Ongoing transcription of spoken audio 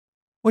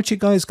What you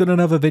guys got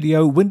another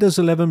video. Windows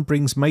 11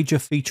 brings major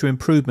feature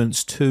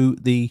improvements to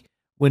the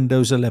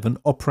Windows 11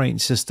 operating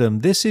system.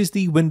 This is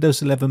the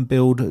Windows 11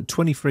 build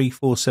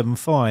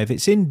 23475.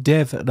 It's in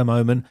dev at the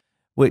moment,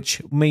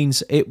 which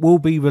means it will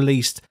be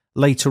released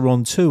later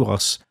on to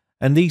us.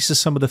 And these are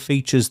some of the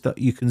features that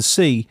you can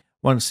see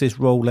once this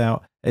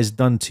rollout is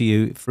done to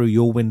you through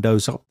your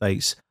Windows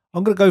updates.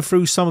 I'm going to go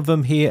through some of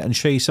them here and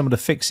show you some of the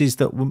fixes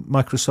that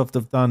Microsoft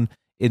have done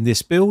in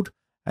this build,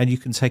 and you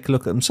can take a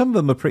look at them. Some of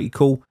them are pretty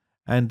cool,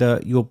 and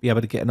you'll be able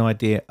to get an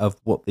idea of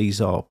what these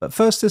are. But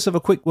first, let's have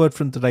a quick word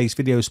from today's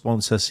video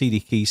sponsor,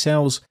 CD Key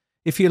Sales.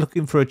 If you're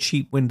looking for a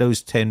cheap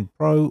Windows 10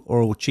 Pro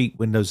or a cheap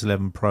Windows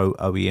 11 Pro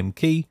OEM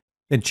key,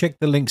 then check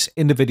the links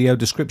in the video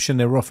description.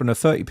 They're offering a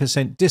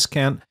 30%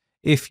 discount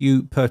if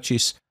you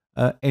purchase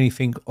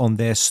anything on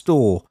their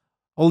store.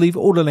 I'll leave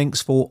all the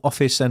links for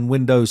Office and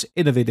Windows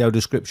in the video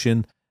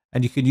description,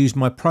 and you can use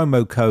my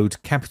promo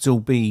code capital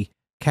B,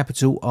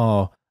 capital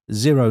R,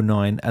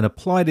 09 and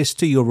apply this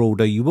to your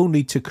order. You will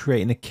need to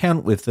create an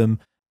account with them.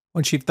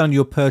 Once you've done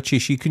your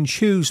purchase, you can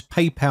choose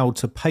PayPal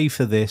to pay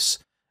for this,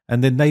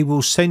 and then they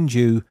will send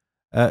you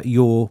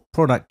your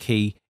product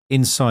key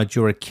inside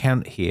your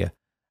account here.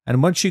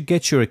 And once you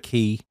get your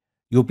key,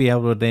 you'll be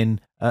able to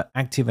then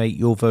activate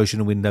your version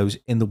of Windows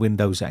in the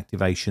Windows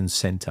Activation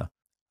Center.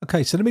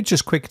 Okay, so let me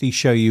just quickly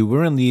show you.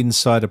 We're on the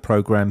Insider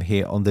program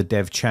here on the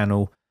Dev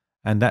channel,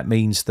 and that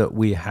means that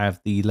we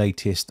have the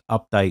latest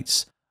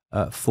updates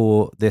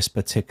for this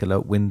particular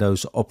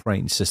Windows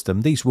operating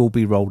system. These will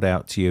be rolled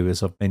out to you,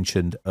 as I've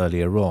mentioned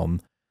earlier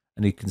on,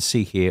 and you can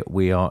see here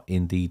we are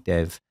in the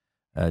Dev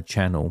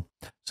channel.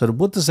 So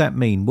what does that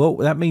mean? Well,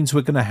 that means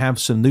we're going to have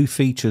some new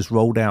features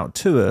rolled out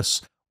to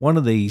us. One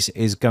of these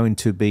is going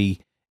to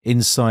be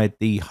inside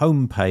the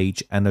home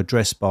page and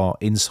address bar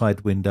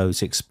inside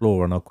Windows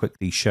Explorer, and I'll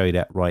quickly show you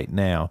that right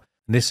now.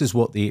 And this is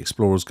what the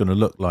Explorer is going to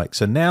look like.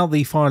 So now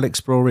the File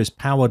Explorer is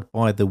powered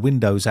by the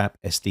Windows App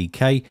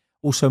SDK.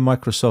 Also,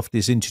 Microsoft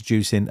is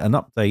introducing an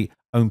update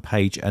home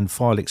page and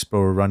File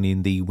Explorer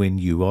running the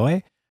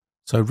WinUI.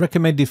 So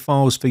recommended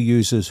files for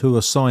users who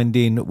are signed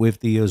in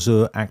with the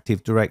Azure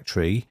Active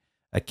Directory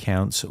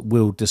accounts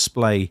will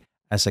display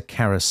as a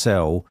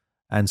carousel,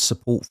 and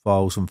support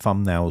files and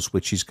thumbnails,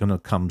 which is going to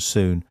come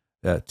soon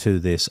to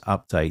this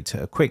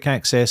update. Quick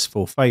access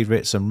for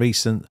favorites and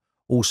recent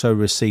also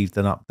received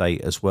an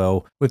update as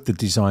well, with the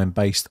design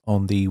based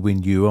on the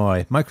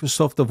WinUI.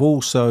 Microsoft have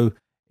also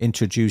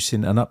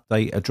introducing an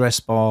update address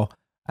bar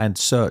and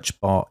search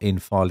bar in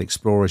File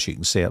Explorer, as you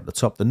can see at the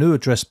top. The new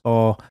address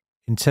bar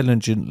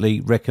intelligently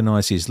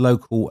recognizes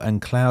local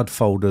and cloud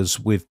folders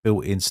with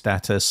built-in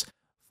status.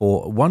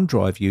 For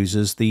OneDrive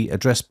users, the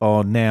address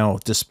bar now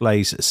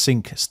displays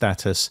sync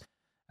status,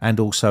 and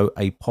also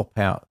a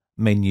pop-out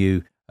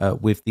menu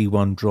with the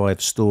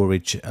OneDrive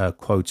storage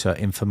quota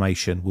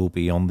information will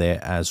be on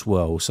there as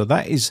well. So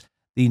that is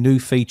the new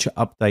feature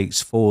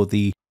updates for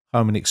the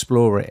Home and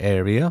Explorer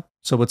area.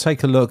 So we'll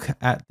take a look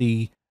at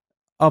the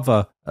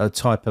other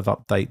type of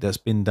update that's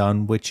been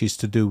done, which is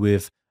to do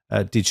with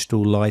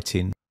digital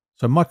lighting.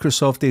 So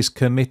Microsoft is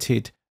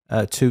committed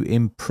to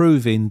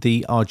improving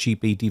the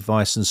RGB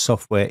device and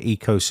software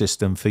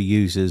ecosystem for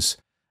users.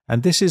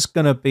 And this is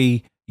going to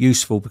be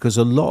useful because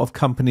a lot of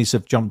companies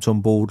have jumped on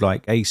board,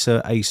 like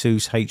Acer,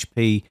 Asus,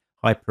 HP,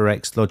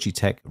 HyperX,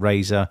 Logitech,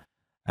 Razer,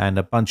 and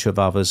a bunch of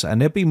others. And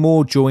there'll be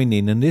more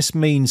joining. And this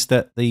means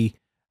that the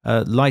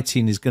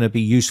lighting is going to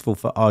be useful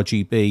for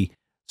RGB.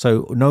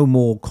 So no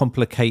more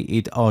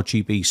complicated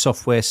RGB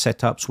software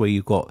setups where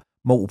you've got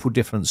multiple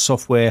different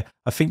software.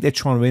 I think they're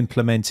trying to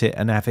implement it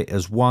and have it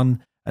as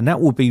one. And that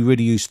will be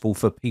really useful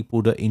for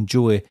people that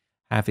enjoy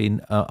having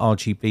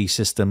RGB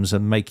systems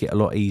and make it a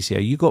lot easier.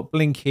 You've got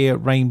Blink here,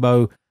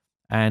 Rainbow,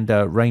 and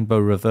Rainbow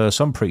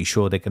Reverse. I'm pretty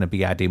sure they're going to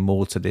be adding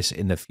more to this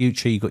in the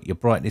future. You've got your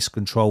brightness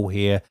control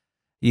here.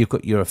 You've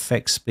got your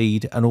effect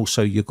speed, and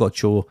also you've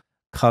got your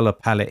color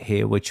palette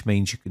here, which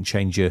means you can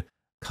change your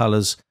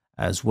colors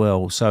as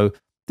well. So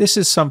this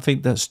is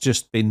something that's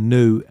just been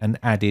new and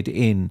added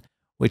in,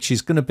 which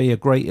is going to be a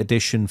great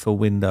addition for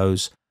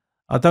Windows.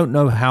 I don't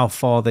know how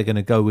far they're going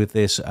to go with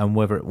this and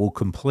whether it will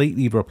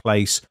completely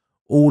replace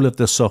all of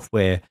the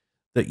software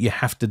that you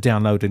have to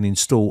download and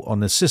install on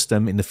the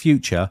system in the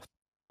future.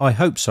 I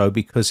hope so,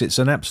 because it's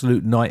an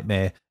absolute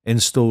nightmare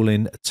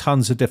installing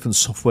tons of different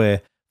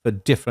software for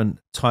different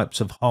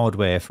types of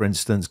hardware, for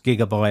instance,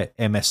 Gigabyte,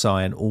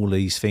 MSI, and all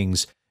these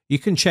things. You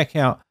can check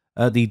out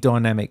the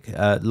dynamic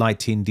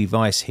lighting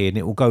device here, and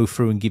it will go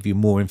through and give you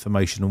more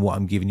information on what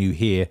I'm giving you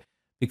here,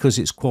 because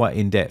it's quite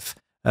in-depth.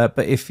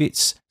 But if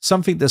it's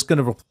something that's going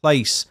to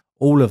replace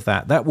all of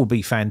that, that will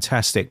be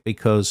fantastic,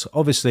 because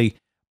obviously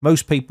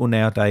most people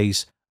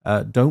nowadays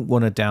don't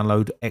want to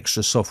download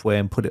extra software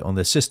and put it on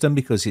their system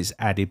because it's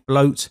added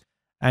bloat.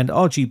 And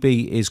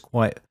RGB is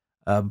quite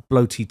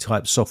bloaty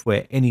type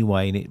software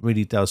anyway, and it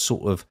really does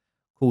sort of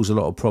cause a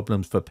lot of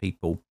problems for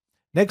people.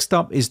 Next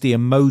up is the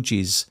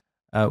emojis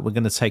we're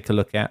going to take a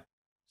look at.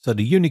 So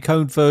the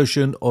Unicode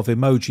version of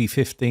Emoji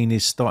 15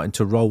 is starting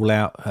to roll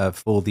out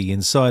for the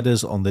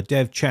insiders on the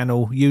dev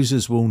channel.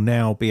 Users will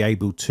now be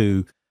able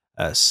to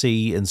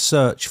see and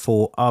search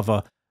for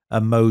other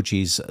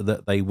emojis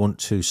that they want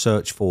to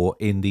search for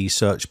in the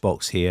search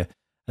box here.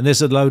 And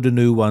there's a load of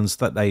new ones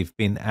that they've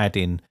been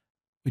adding,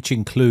 which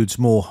includes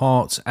more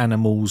hearts,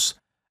 animals,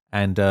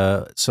 and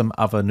some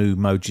other new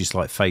emojis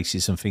like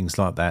faces and things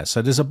like that.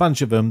 So there's a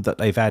bunch of them that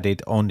they've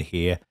added on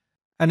here.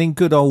 And in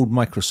good old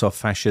Microsoft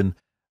fashion,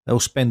 they'll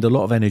spend a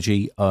lot of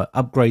energy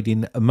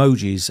upgrading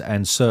emojis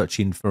and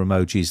searching for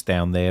emojis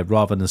down there,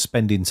 rather than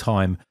spending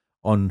time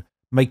on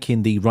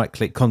making the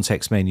right-click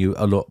context menu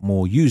a lot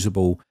more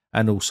usable,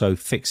 and also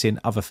fixing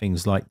other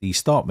things like the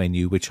start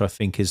menu, which I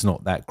think is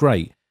not that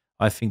great.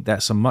 I think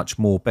that's a much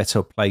more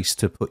better place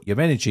to put your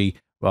energy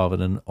rather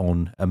than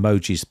on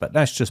emojis, but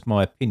that's just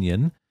my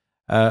opinion.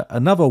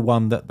 Another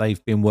one that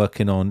they've been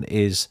working on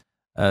is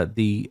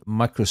the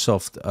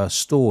Microsoft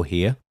Store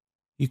here.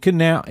 You can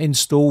now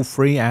install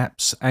free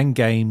apps and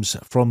games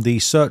from the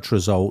search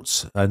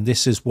results, and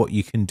this is what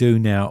you can do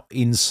now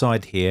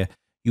inside here.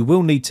 You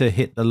will need to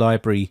hit the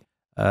library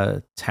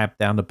tab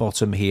down the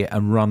bottom here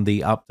and run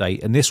the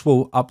update, and this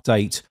will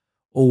update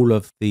all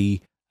of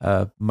the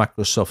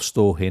Microsoft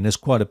Store here. And there's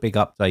quite a big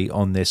update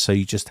on this, so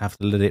you just have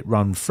to let it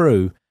run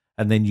through,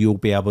 and then you'll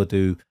be able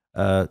to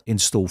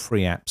install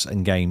free apps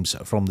and games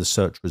from the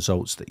search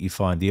results that you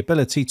find. The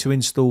ability to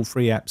install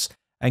free apps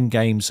and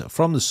games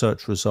from the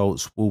search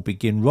results will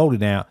begin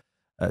rolling out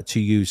to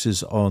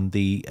users on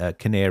the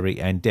Canary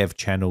and Dev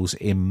channels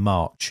in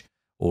March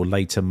or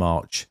later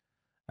March,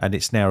 and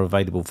it's now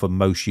available for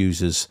most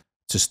users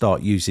to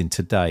start using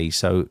today.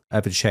 So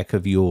have a check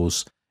of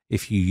yours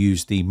if you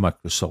use the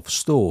Microsoft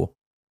Store.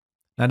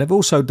 Now they've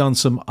also done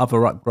some other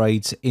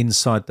upgrades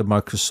inside the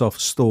Microsoft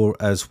Store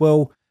as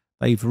well.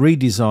 They've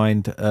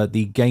redesigned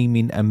the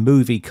gaming and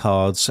movie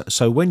cards.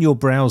 So when you're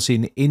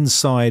browsing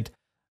inside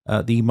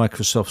the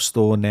Microsoft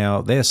Store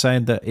now, they're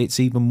saying that it's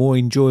even more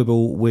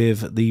enjoyable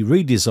with the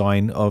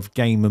redesign of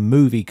game and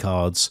movie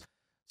cards.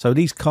 So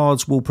these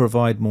cards will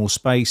provide more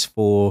space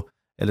for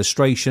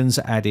illustrations,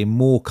 adding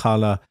more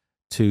color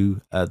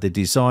to the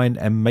design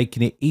and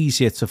making it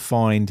easier to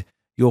find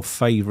your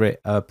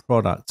favorite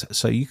product.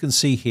 So you can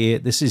see here,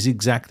 this is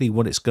exactly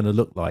what it's going to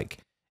look like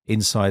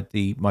inside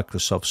the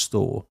Microsoft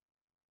Store.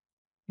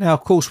 Now,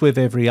 of course, with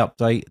every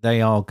update, they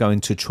are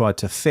going to try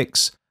to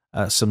fix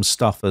some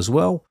stuff as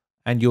well.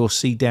 And you'll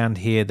see down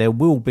here, there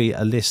will be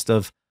a list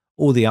of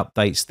all the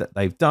updates that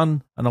they've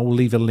done. And I'll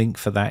leave a link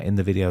for that in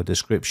the video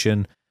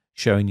description,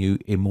 showing you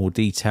in more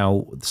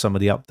detail some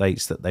of the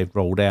updates that they've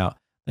rolled out.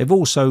 They've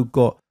also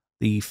got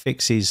the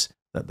fixes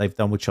that they've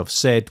done, which I've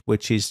said,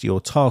 which is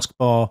your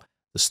taskbar,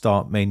 the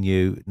start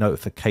menu,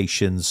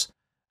 notifications,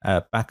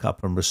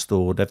 backup and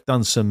restore. They've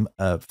done some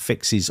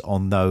fixes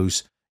on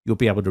those. You'll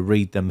be able to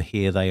read them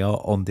here. They are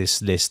on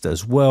this list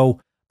as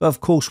well. But of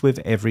course, with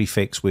every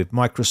fix with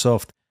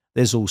Microsoft,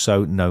 there's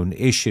also known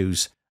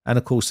issues. And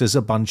of course, there's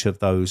a bunch of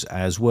those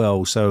as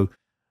well. So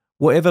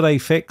whatever they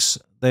fix,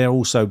 they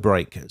also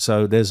break.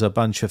 So there's a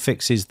bunch of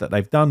fixes that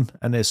they've done,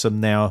 and there's some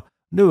now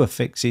newer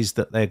fixes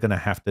that they're going to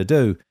have to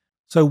do.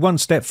 So one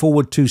step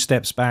forward, two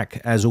steps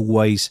back, as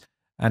always.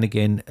 And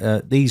again,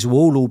 these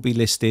will all be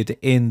listed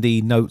in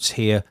the notes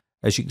here.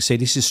 As you can see,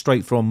 this is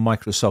straight from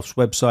Microsoft's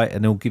website,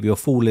 and they'll give you a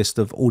full list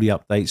of all the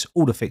updates,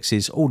 all the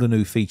fixes, all the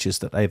new features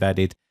that they've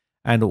added,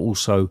 and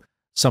also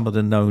some of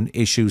the known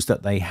issues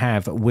that they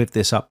have with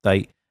this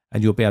update.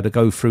 And you'll be able to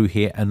go through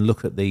here and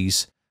look at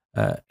these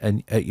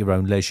and at your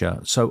own leisure.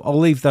 So I'll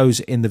leave those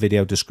in the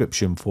video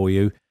description for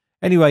you.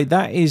 Anyway,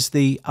 that is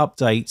the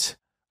update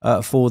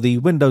for the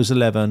Windows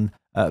 11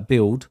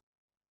 build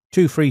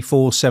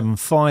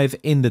 23475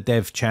 in the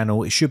dev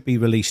channel. It should be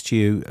released to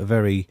you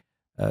very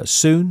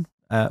soon.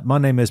 My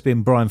name has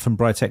been Brian from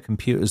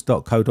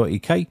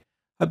briteccomputers.co.uk.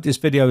 Hope this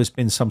video has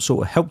been some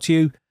sort of help to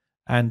you.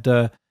 And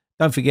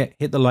don't forget,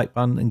 hit the like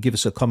button and give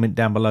us a comment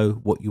down below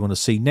what you want to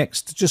see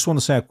next. Just want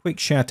to say a quick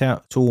shout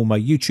out to all my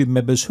YouTube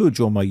members who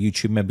join my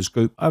YouTube members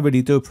group. I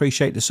really do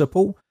appreciate the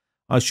support.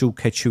 I shall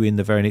catch you in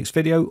the very next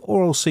video,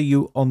 or I'll see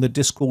you on the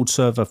Discord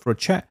server for a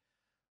chat.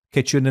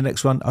 Catch you in the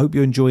next one. I hope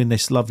you're enjoying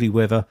this lovely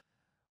weather.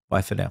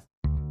 Bye for now.